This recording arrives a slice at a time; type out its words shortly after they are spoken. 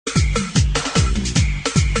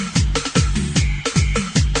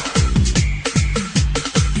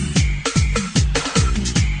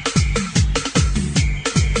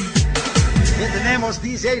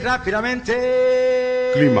DJ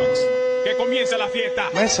rápidamente. Clímax. Que comience la fiesta.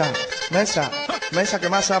 Mesa, mesa, mesa que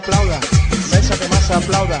más aplauda. Mesa que más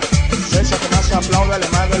aplauda. Mesa que más aplauda, le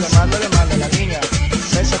mando a la niña.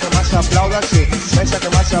 Mesa que más aplauda, sí. Mesa que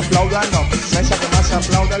más aplauda, no. Mesa que más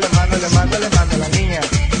aplauda, le mando a la niña.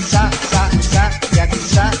 Sa, sa, sa, y aquí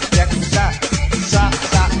sa, y aquí sa. Sa,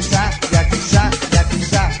 sa, sa, y aquí sa, y aquí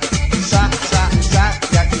sa. Sa, sa, sa,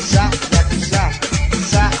 y aquí sa, y aquí sa.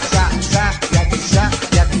 Sa, sa, sa, y aquí sa,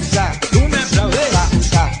 y aquí sa. Tú me aplaudes, Sa,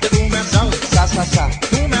 sa, que tú me aplaudes. sa, sa, sa.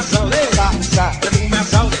 Tú me aplaudes, Sa, sa, que tú me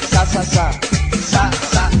aplaudes. sa, sa, sa. Sa,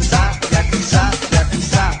 sa, sa, y aquí sa, y aquí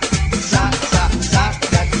sa. Sa, sa, sa,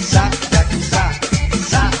 y aquí sa, y aquí sa.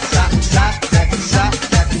 Sa, sa, sa, y aquí sa,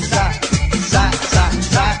 y aquí sa. Sa, sa,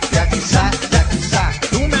 sa, y aquí sa, y aquí sa.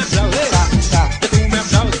 Tú me aplaudes, Sa, sa, que tú me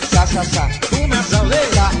aplaudes. sa, sa, sa. Tú me aplaudes,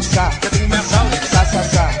 Sa, sa, que tú me aplaudes. sa, sa,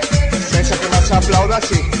 sa. Mesa que más aplauda,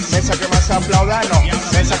 sí. Mesa que más aplauda, no.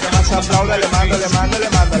 Mesa que más aplauda, le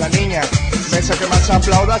mando a la niña. Mesa que más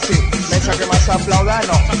aplauda, sí. Mesa que más aplauda,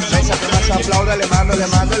 no. Mesa que más aplauda, le mando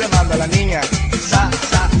a la niña. Sa,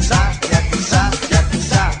 sa, sa, y aquí sa, y aquí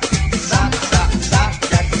sa. Sa, sa, sa,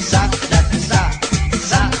 y aquí sa, y aquí sa.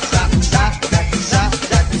 Sa, sa, sa, y aquí sa,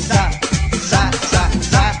 y aquí sa. Sa, sa,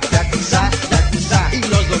 sa, y aquí sa, y aquí sa. Y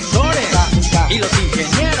los doctores, Sa, sa. y los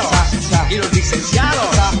ingenieros, Sa, sa. y los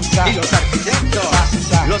licenciados, Sa, sa. y los arquitectos,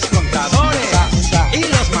 Sa, sa. los contadores, Sa, sa. y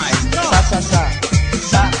los maestros, Sa, sa, sa.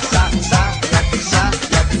 Sa, sa, sa, y aquí sa,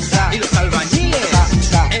 y aquí sa. y los albañiles, Sa,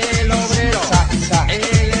 sa. el obrero, Sa, sa. el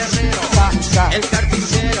herrero, Sa, sa. el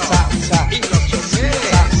carpintero, Sa, sa. y los choferes,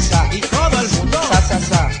 Sa, sa. y todo el mundo, Sa, sa,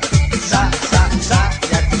 sa. Sa, sa, sa,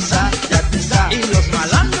 y aquí sa, y aquí sa. y los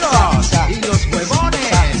malandros, Sa, sa. y los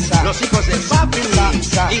huevones, Sa, sa. los hijos de papi, Sa,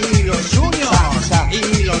 sa. y los juniors, Sa, sa.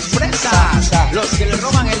 y los Sa, fresas, sa. los que le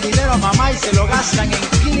roban el dinero a mamá y se lo gastan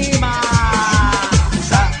en